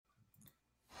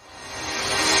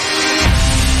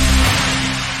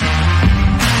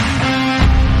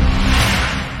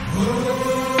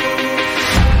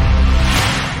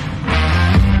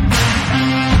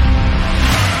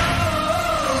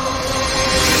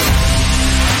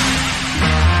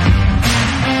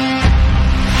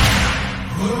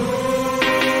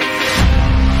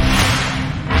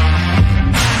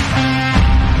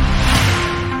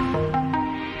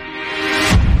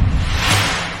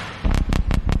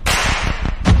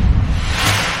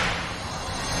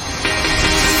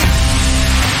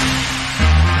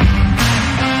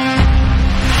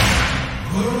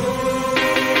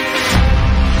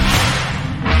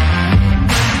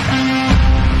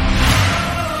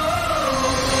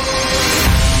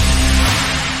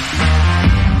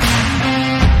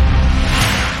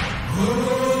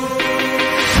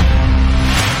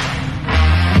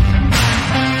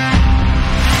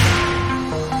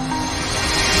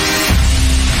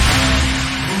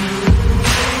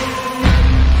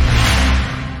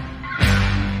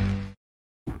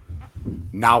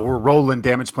Now we're rolling.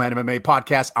 Damage Plan MMA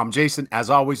podcast. I'm Jason. As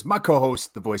always, my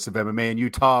co-host, the voice of MMA in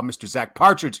Utah, Mr. Zach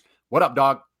Partridge. What up,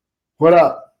 dog? What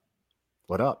up?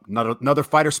 What up? Another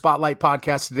Fighter Spotlight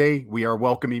podcast today. We are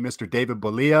welcoming Mr. David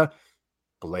Bollea.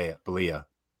 Bollea.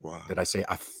 Wow.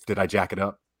 Did I jack it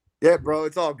up? Yeah, bro.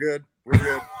 It's all good. We're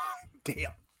good.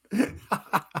 Damn.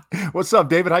 What's up,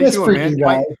 David? How you doing,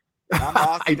 man? I'm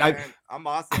awesome, man. I'm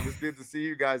awesome. It's good to see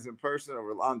you guys in person or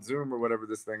on Zoom or whatever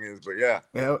this thing is. But yeah,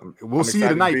 we'll see you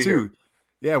tonight too.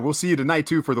 Yeah, we'll see you tonight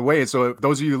too for the weigh-in. So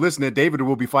those of you listening, David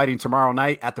will be fighting tomorrow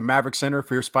night at the Maverick Center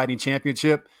Fierce Fighting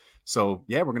Championship. So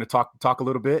yeah, we're gonna talk a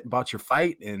little bit about your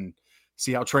fight and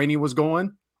see how training was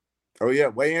going. Oh yeah,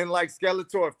 weigh in like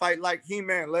Skeletor, fight like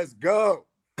He-Man. Let's go.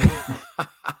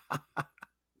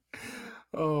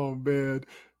 Oh man.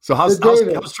 So how's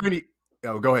training?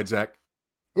 Oh, go ahead, Zach.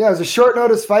 Yeah, it was a short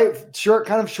notice fight, short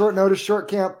notice, short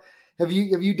camp. Have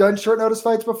you done short notice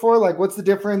fights before? Like, what's the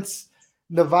difference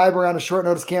in the vibe around a short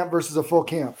notice camp versus a full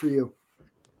camp for you?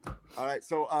 All right,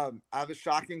 so I have a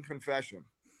shocking confession.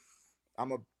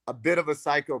 I'm a bit of a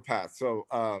psychopath. So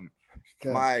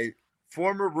my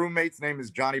former roommate's name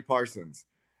is Johnny Parsons,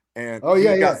 and he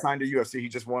got signed to UFC. He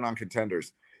just won on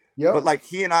Contenders. Yeah, but like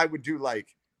he and I would do like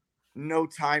no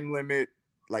time limit,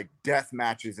 like death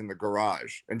matches in the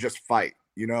garage and just fight.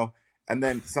 You know, and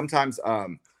then sometimes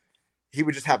he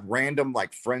would just have random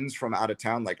like friends from out of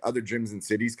town, like other gyms and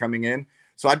cities coming in.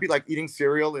 So I'd be like eating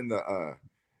cereal in the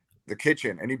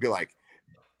kitchen, and he'd be like,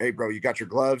 "Hey, bro, you got your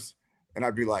gloves?" And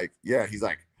I'd be like, "Yeah." He's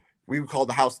like, "We would call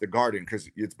the house the garden because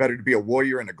it's better to be a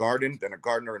warrior in a garden than a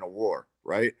gardener in a war,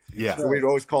 right?" Yeah. So we'd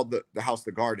always call the house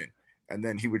the garden, and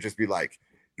then he would just be like,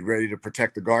 "You ready to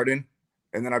protect the garden?"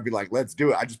 And then I'd be like, "Let's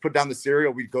do it." I just put down the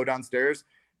cereal. We'd go downstairs,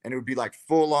 and it would be like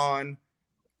full on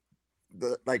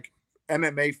the like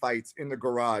MMA fights in the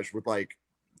garage with like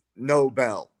no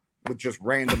bell with just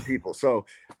random people. So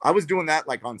I was doing that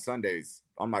like on Sundays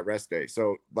on my rest day.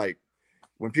 So like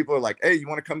when people are like, "Hey, you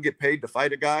want to come get paid to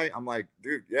fight a guy?" I'm like,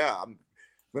 "Dude, yeah, I'm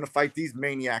gonna fight these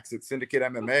maniacs at Syndicate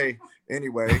MMA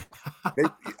anyway."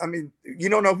 I mean, you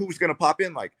don't know who's gonna pop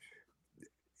in. Like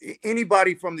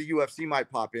anybody from the UFC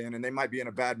might pop in and they might be in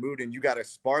a bad mood, and you got to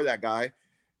spar that guy,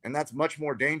 and that's much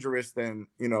more dangerous than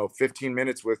 15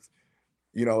 minutes with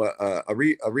a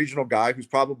regional guy who's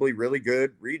probably really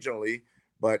good regionally,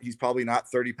 but he's probably not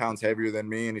 30 pounds heavier than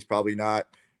me, and he's probably not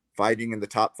fighting in the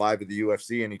top 5 of the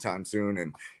UFC anytime soon,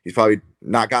 and he's probably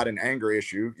not got an anger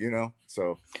issue,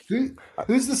 So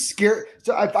who's the scare?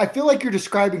 So I feel like you're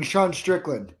describing Sean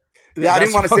Strickland. Yeah, I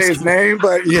didn't want to say his name,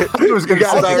 but you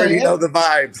guys already know the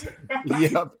vibes.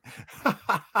 Yep.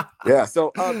 Yeah.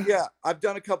 So I've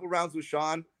done a couple rounds with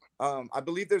Sean. I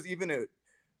believe there's even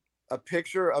a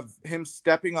picture of him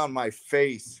stepping on my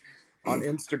face on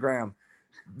Instagram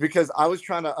because I was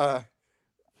trying to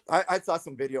I saw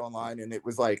some video online, and it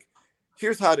was like,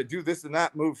 here's how to do this and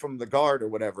that move from the guard or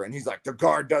whatever, and he's like, the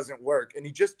guard doesn't work, and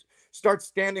he just starts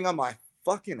standing on my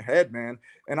fucking head, man,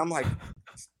 and I'm like,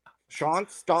 Sean,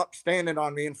 stop standing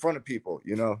on me in front of people,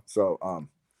 so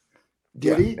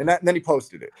did he? And then he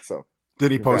posted it. So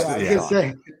did he post it?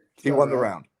 Yeah. He won the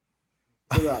round.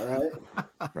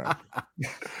 Right.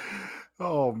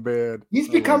 Oh man, he's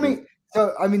becoming.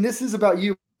 So I mean, this is about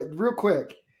you, real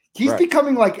quick. He's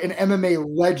becoming like an MMA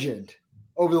legend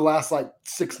over the last like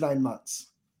 6-9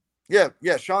 months. Yeah.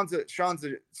 Sean's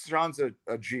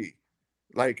a G.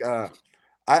 Like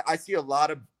I see a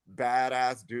lot of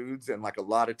badass dudes and like a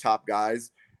lot of top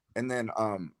guys, and then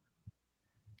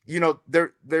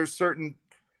there's certain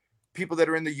people that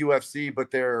are in the UFC, but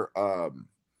they're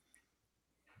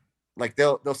like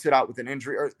they'll sit out with an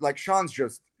injury, or like Sean's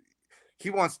just he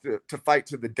wants to fight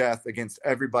to the death against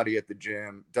everybody at the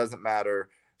gym. Doesn't matter.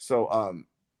 So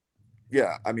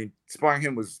I mean, sparring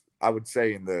him was, I would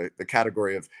say, in the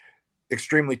category of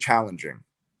extremely challenging.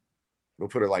 We'll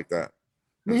put it like that.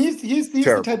 I mean, he's the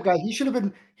type of guy. He should have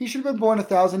been born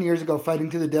 1,000 years ago,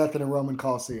 fighting to the death in a Roman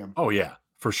Coliseum. Oh yeah,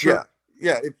 for sure.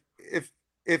 Yeah.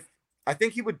 If I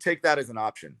think he would take that as an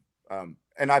option.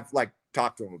 And I've like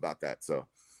talked to him about that. So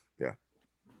yeah.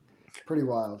 Pretty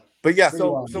wild. But yeah,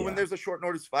 so when there's a short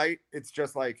notice fight, it's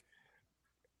just like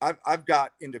I've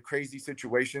got into crazy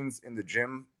situations in the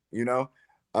gym,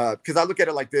 because I look at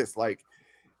it like this, like,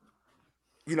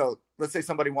 let's say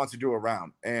somebody wants to do a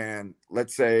round, and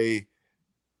let's say,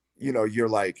 you're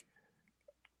like,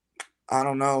 I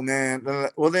don't know, man.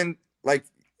 Well, then, like,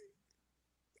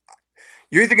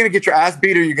 you're either going to get your ass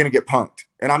beat or you're going to get punked,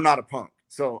 and I'm not a punk.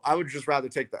 So I would just rather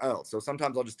take the L. So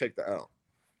sometimes I'll just take the L,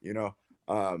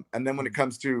 and then when it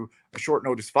comes to a short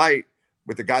notice fight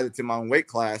with the guy that's in my own weight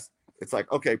class, it's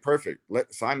like, okay, perfect.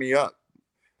 Sign me up.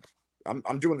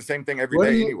 I'm doing the same thing every What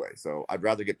do day you- anyway, so I'd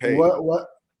rather get paid.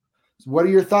 What are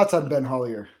your thoughts on Ben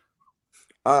Hollier?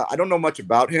 I don't know much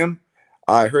about him.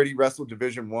 I heard he wrestled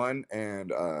Division I and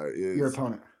Your is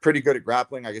opponent. pretty good at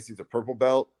grappling. I guess he's a purple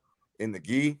belt in the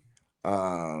gi.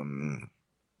 One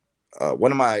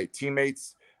of my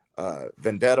teammates,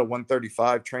 Vendetta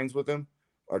 135, trained with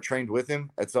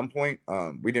him at some point.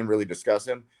 We didn't really discuss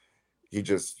him. He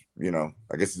just,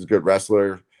 I guess he's a good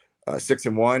wrestler.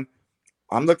 6-1.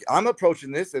 I'm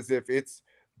approaching this as if it's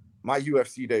my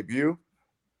UFC debut,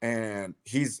 and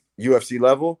he's UFC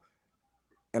level,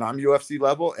 and I'm UFC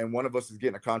level, and one of us is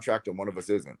getting a contract and one of us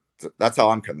isn't. So that's how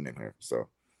I'm coming in here. So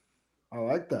I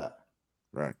like that.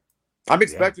 right, I'm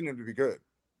expecting him to be good,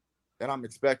 and I'm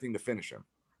expecting to finish him.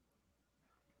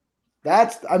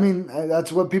 That's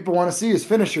what people want to see is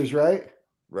finishers, right?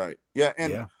 Right. Yeah,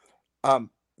 and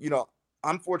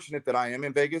I'm fortunate that I am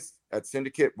in Vegas at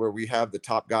Syndicate, where we have the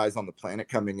top guys on the planet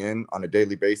coming in on a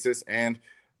daily basis. And,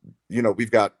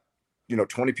 we've got,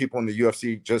 20 people in the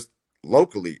UFC just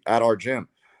locally at our gym.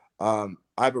 I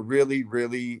have a really,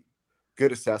 really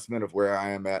good assessment of where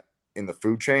I am at in the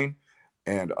food chain.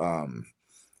 And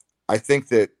I think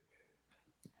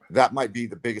that might be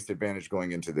the biggest advantage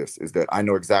going into this, is that I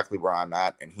know exactly where I'm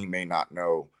at, and he may not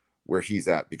know where he's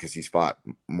at because he's fought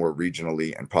more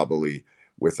regionally and probably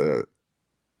with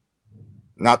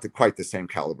not quite the same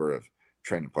caliber of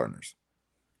training partners.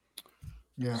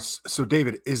 Yeah. So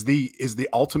David, is the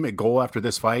ultimate goal after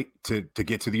this fight to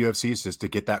get to the UFC is just to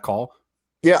get that call?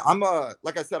 Yeah,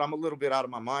 like I said, I'm a little bit out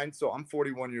of my mind. So I'm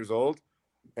 41 years old,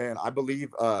 and I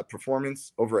believe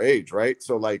performance over age, right?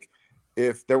 So like,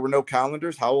 if there were no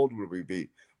calendars, how old would we be?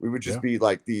 We would just be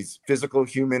like these physical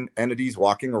human entities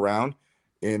walking around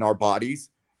in our bodies,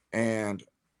 and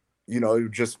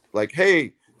just like,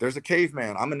 hey, there's a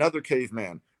caveman. I'm another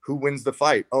caveman. Who wins the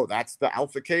fight? Oh, that's the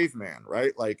alpha caveman,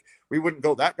 right? Like, we wouldn't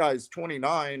go, that guy's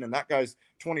 29 and that guy's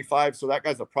 25, so that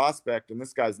guy's a prospect and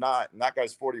this guy's not, and that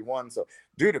guy's 41. So,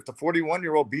 dude, if the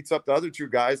 41-year-old beats up the other two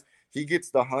guys, he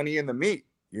gets the honey and the meat,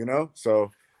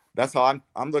 So that's how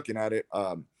I'm looking at it.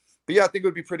 But yeah, I think it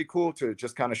would be pretty cool to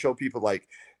just kind of show people like,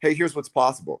 hey, here's what's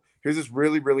possible. Here's this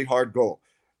really, really hard goal.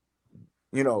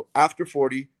 After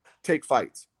 40, take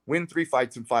fights. Win 3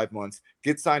 fights in 5 months,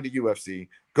 get signed to UFC,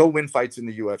 go win fights in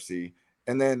the UFC.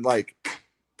 And then like,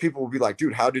 people will be like,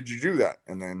 dude, how did you do that?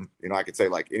 And then, I could say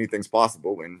like, anything's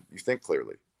possible when you think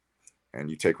clearly and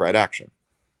you take right action.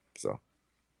 So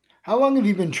how long have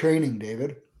you been training,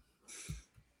 David?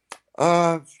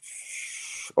 Over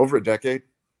a decade.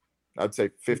 I'd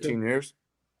say 15 years.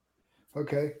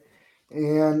 Okay.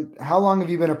 And how long have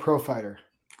you been a pro fighter?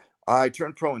 I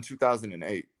turned pro in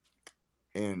 2008.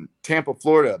 In Tampa,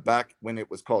 Florida, back when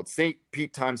it was called St.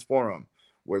 Pete Times Forum,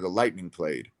 where the Lightning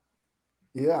played.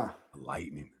 Yeah.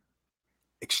 Lightning.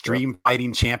 Extreme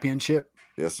Fighting Championship?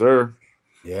 Yes, sir.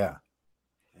 Yeah.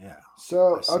 Yeah.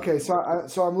 So, okay. So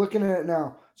I'm looking at it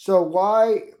now. So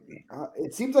why,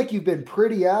 it seems like you've been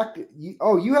pretty active.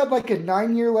 You had like a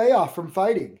 9-year layoff from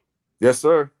fighting. Yes,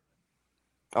 sir.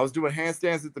 I was doing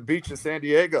handstands at the beach in San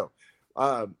Diego.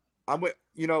 I'm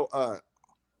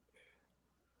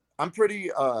pretty,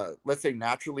 let's say,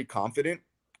 naturally confident.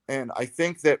 And I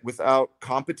think that without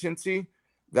competency,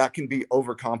 that can be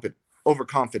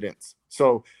overconfidence.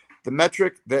 So the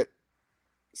metric that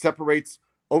separates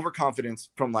overconfidence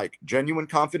from like genuine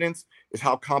confidence is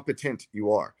how competent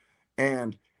you are.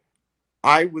 And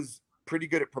I was pretty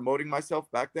good at promoting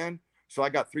myself back then. So I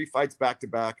got 3 fights back to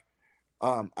back.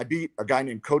 I beat a guy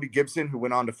named Cody Gibson, who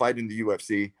went on to fight in the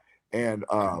UFC. And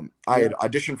I had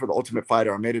auditioned for the Ultimate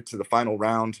Fighter. I made it to the final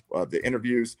round of the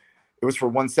interviews. It was for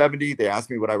 170. They asked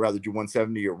me, would I rather do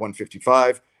 170 or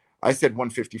 155? I said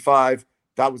 155.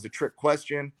 That was a trick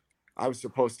question. I was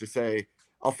supposed to say,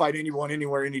 I'll fight anyone,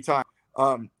 anywhere, anytime.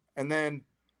 And then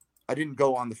I didn't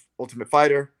go on the Ultimate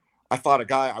Fighter. I fought a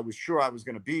guy I was sure I was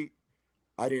going to beat.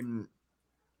 I didn't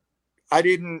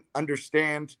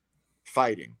understand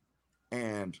fighting.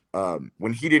 And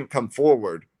when he didn't come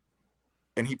forward,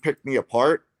 and he picked me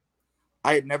apart,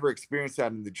 I had never experienced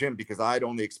that in the gym because I had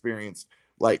only experienced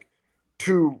like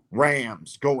 2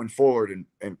 rams going forward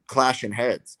and clashing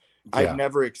heads. Yeah. I'd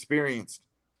never experienced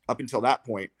up until that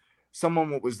point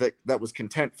someone that was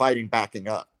content fighting, backing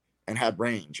up, and had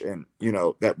range, and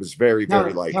that was very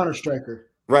like counter striker.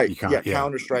 Right.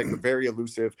 Counter striker, very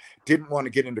elusive, didn't want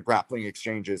to get into grappling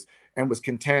exchanges, and was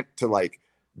content to like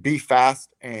be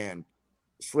fast and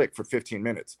slick for 15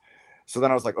 minutes. So then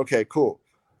I was like, okay, cool.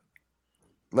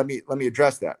 Let me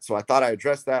address that. So I thought I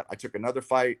addressed that. I took another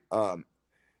fight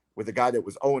with a guy that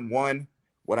was 0-1.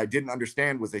 What I didn't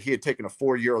understand was that he had taken a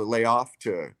 4-year layoff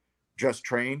to just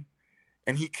train.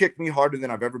 and he kicked me harder than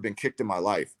I've ever been kicked in my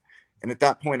life. And at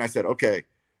that point I said, okay,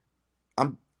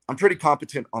 I'm pretty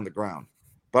competent on the ground,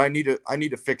 but I need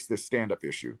to fix this stand-up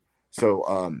issue. So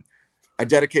I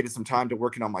dedicated some time to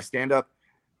working on my stand-up.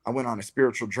 I went on a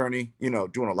spiritual journey,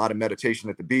 doing a lot of meditation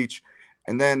at the beach.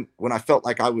 And then when I felt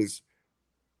like I was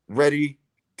ready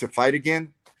to fight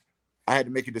again, I had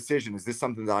to make a decision. Is this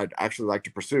something that I'd actually like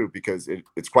to pursue? Because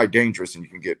it's quite dangerous and you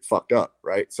can get fucked up.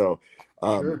 Right. So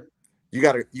Sure. you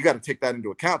gotta take that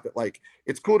into account, that like,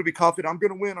 it's cool to be confident. I'm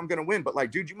going to win. But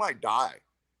like, dude, you might die.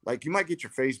 Like, you might get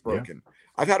your face broken. Yeah.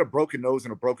 I've had a broken nose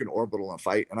and a broken orbital in a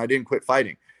fight, and I didn't quit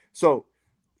fighting. So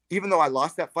even though I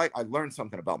lost that fight, I learned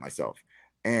something about myself.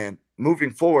 And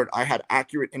moving forward, I had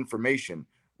accurate information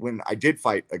when I did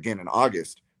fight again in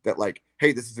August that like,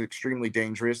 hey, this is extremely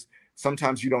dangerous.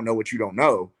 Sometimes you don't know what you don't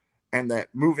know. And that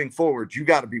moving forward, you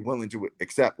got to be willing to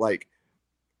accept, like,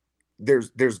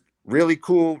 there's really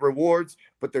cool rewards,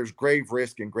 but there's grave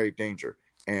risk and grave danger.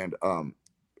 And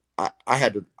I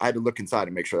had to look inside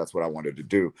and make sure that's what I wanted to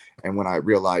do. And when I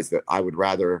realized that I would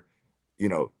rather,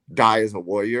 die as a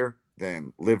warrior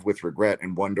than live with regret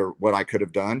and wonder what I could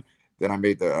have done, then I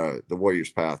made the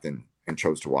warrior's path and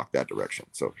chose to walk that direction.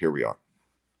 So here we are.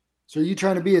 So are you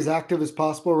trying to be as active as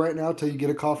possible right now till you get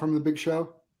a call from the big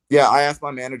show? Yeah, I asked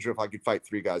my manager if I could fight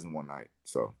 3 guys in one night.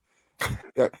 So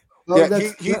yeah,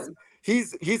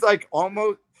 he's like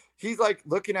almost. He's like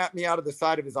looking at me out of the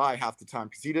side of his eye half the time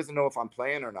because he doesn't know if I'm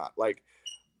playing or not. Like,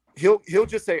 he'll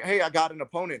just say, "Hey, I got an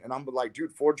opponent," and I'm like,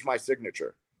 "Dude, forge my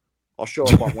signature. I'll show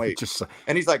up on weight."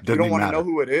 And he's like, "You don't want to know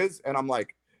who it is?" And I'm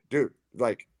like, "Dude,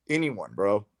 like anyone,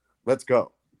 bro. Let's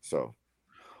go." So,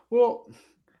 well, I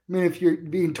mean, if you're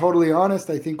being totally honest,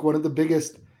 I think one of the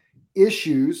biggest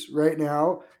issues right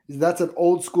now is that's an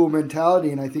old school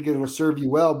mentality, and I think it'll serve you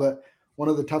well. But one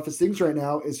of the toughest things right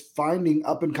now is finding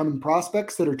up and coming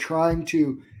prospects that are trying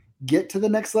to get to the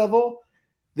next level.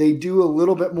 They do a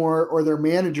little bit more, or their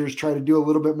managers try to do a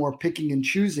little bit more picking and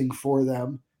choosing for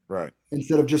them. Right.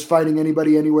 Instead of just fighting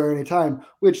anybody, anywhere, anytime,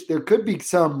 which there could be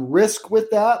some risk with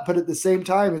that. But at the same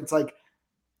time, it's like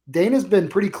Dana's been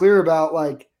pretty clear about,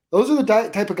 like, those are the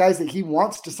type of guys that he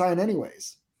wants to sign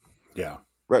anyways. Yeah.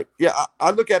 Right. Yeah.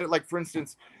 I look at it like, for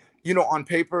instance, on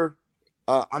paper,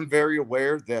 I'm very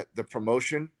aware that the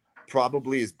promotion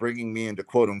probably is bringing me into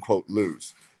quote unquote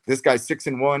lose. This guy's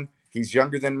 6-1. He's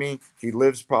younger than me. He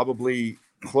lives probably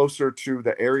closer to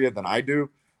the area than I do.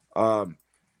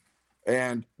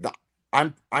 And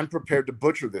I'm prepared to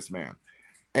butcher this man.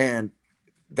 And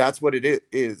that's what it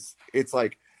is. It's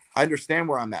like, I understand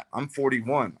where I'm at. I'm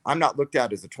 41. I'm not looked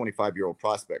at as a 25-year-old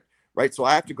prospect, right? So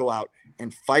I have to go out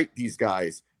and fight these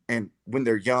guys, and when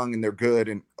they're young and they're good,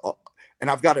 and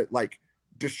I've got to like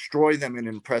destroy them in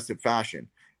impressive fashion.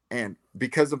 And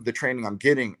because of the training I'm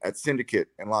getting at Syndicate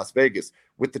in Las Vegas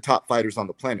with the top fighters on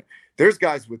the planet, there's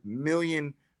guys with 1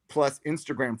 million+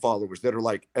 Instagram followers that are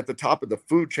like at the top of the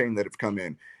food chain that have come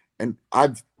in, and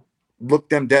I've looked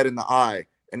them dead in the eye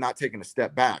and not taken a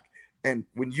step back. And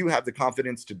when you have the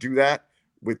confidence to do that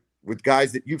with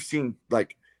guys that you've seen,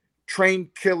 like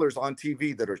trained killers on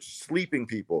TV that are sleeping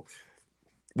people,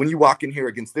 when you walk in here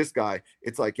against this guy,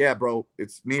 it's like, yeah, bro,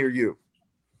 it's me or you.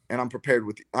 And I'm prepared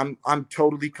I'm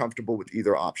totally comfortable with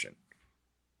either option.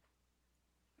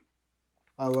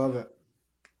 I love it.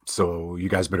 So you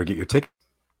guys better get your ticket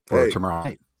for tomorrow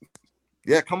night.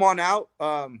 Yeah, come on out.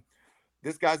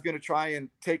 This guy's going to try and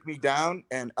take me down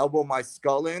and elbow my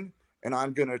skull in, and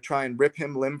I'm going to try and rip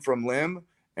him limb from limb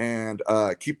and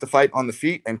keep the fight on the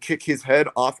feet and kick his head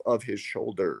off of his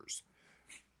shoulders.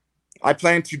 I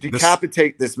plan to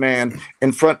decapitate this man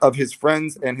in front of his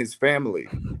friends and his family.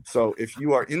 So if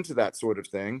you are into that sort of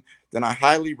thing, then I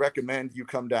highly recommend you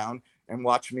come down and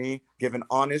watch me give an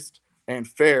honest and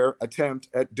fair attempt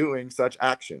at doing such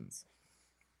actions.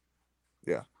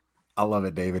 Yeah. I love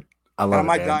it, David. I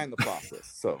might die in the process.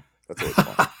 So that's always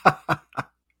fun.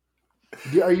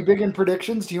 Are you big in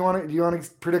predictions? Do you want to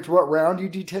predict what round you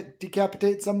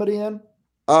decapitate somebody in?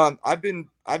 I've been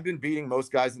beating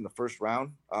most guys in the first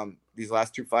round. These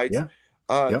last 2 fights. Yeah.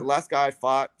 The last guy I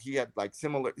fought, he had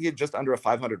just under a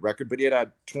 500 record, but he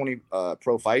had 20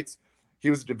 pro fights. He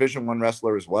was a Division I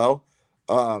wrestler as well.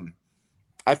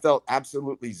 I felt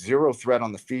absolutely zero threat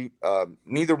on the feet.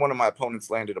 Neither one of my opponents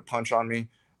landed a punch on me.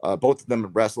 Both of them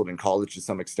wrestled in college to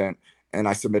some extent, and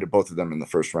I submitted both of them in the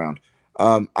first round.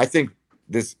 I think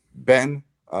this Ben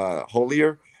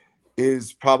Holier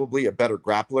is probably a better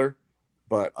grappler,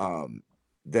 but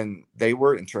than they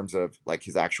were in terms of like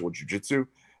his actual jiu-jitsu.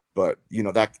 But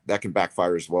that can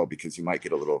backfire as well, because you might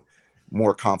get a little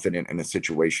more confident in a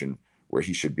situation where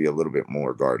he should be a little bit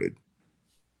more guarded.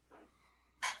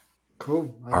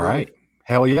 Cool. All right.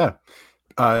 Hell yeah.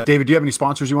 David, do you have any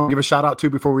sponsors you want to give a shout out to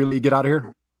before we get out of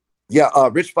here? Yeah,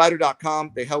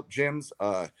 richfighter.com. They help gyms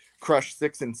crush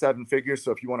 6 and 7 figures.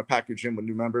 So if you want to pack your gym with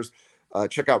new members,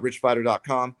 check out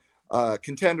richfighter.com.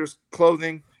 Contenders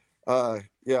clothing.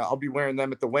 Yeah, I'll be wearing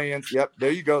them at the weigh-ins. Yep,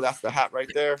 there you go. That's the hat right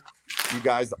there. You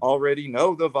guys already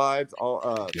know the vibes.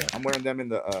 I'm wearing them in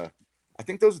the I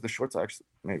think those are the shorts. Actually,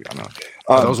 maybe I'm not.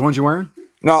 Are those ones you're wearing?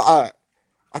 No, I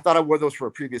thought I wore those for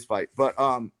a previous fight, but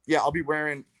yeah, I'll be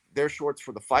wearing their shorts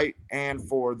for the fight and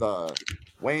for the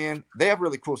weigh-in. They have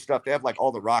really cool stuff. They have like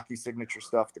all the Rocky signature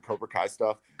stuff, the Cobra Kai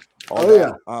stuff.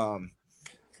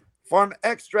 Farm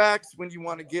extracts when you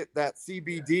want to get that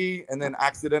CBD and then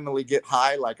accidentally get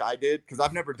high like I did, because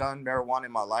I've never done marijuana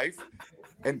in my life.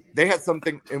 And they had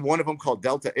something in one of them called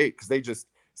Delta 8, because they just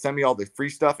send me all the free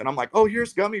stuff. And I'm like, oh,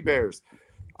 here's gummy bears.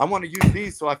 I want to use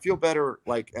these so I feel better.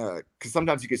 Like, because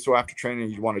sometimes you get sore after training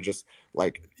and you want to just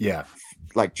like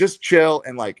just chill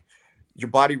and like your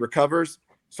body recovers.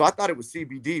 So I thought it was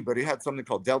CBD, but it had something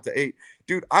called Delta 8.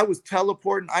 Dude, I was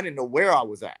teleporting. I didn't know where I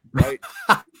was at. Right.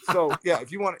 So yeah,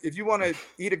 if you want to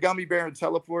eat a gummy bear and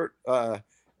teleport, and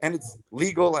it's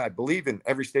legal, I believe, in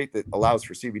every state that allows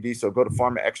for CBD. So go to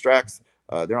Pharma Extracts.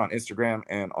 They're on Instagram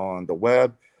and on the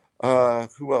web.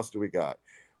 Who else do we got?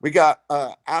 We got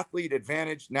Athlete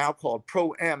Advantage, now called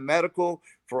Pro Am Medical,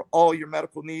 for all your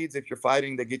medical needs. If you're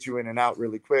fighting, they get you in and out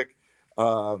really quick.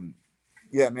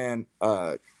 Yeah, man.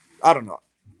 I don't know.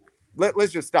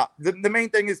 Let's just stop. The main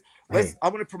thing is, I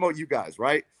want to promote you guys,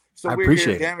 right? So we're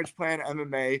here, Damage Plan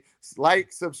MMA. Like,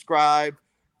 subscribe,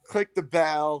 click the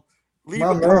bell, leave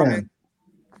a comment.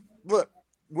 Look,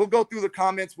 we'll go through the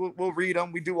comments. We'll read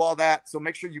them. We do all that. So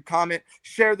make sure you comment,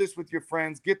 share this with your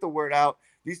friends, get the word out.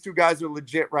 These two guys are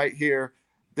legit right here.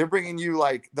 They're bringing you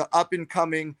like the up and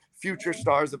coming future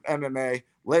stars of MMA.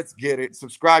 Let's get it.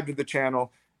 Subscribe to the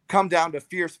channel. Come down to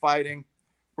Fierce Fighting.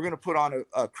 We're going to put on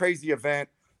a crazy event.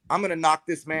 I'm going to knock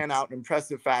this man out in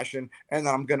impressive fashion, and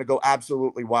then I'm going to go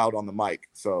absolutely wild on the mic.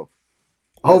 So,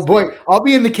 oh boy, I'll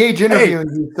be in the cage interviewing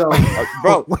you. So,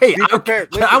 bro, wait, I want to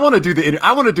do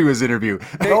I want to do his interview.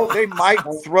 They might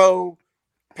throw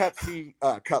Pepsi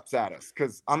cups at us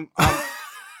because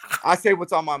I say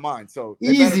what's on my mind. So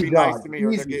they better be nice to me,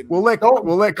 or they're getting. We'll let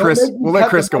Chris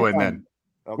go in then.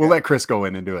 Okay. We'll let Chris go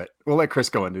in and do it. We'll let Chris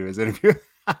go and do his interview.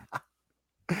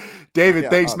 David,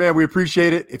 thanks, man. We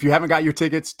appreciate it. If you haven't got your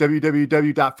tickets,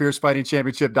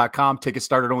 www.fiercefightingchampionship.com. Tickets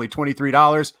start at only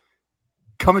 $23.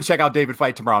 Come and check out David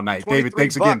fight tomorrow night. David,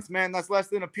 thanks again. Man, that's less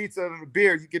than a pizza and a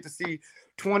beer. You get to see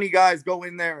 20 guys go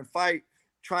in there and fight,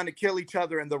 trying to kill each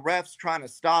other, and the refs trying to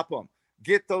stop them.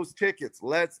 Get those tickets.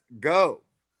 Let's go.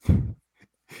 You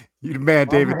the man,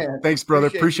 David. Thanks, brother.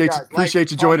 Appreciate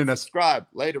you joining us. Subscribe.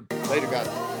 Later, guys.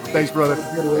 Thanks, brother.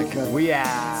 We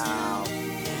out.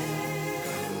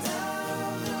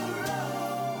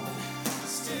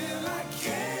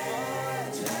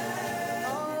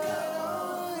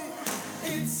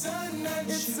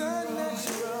 It's a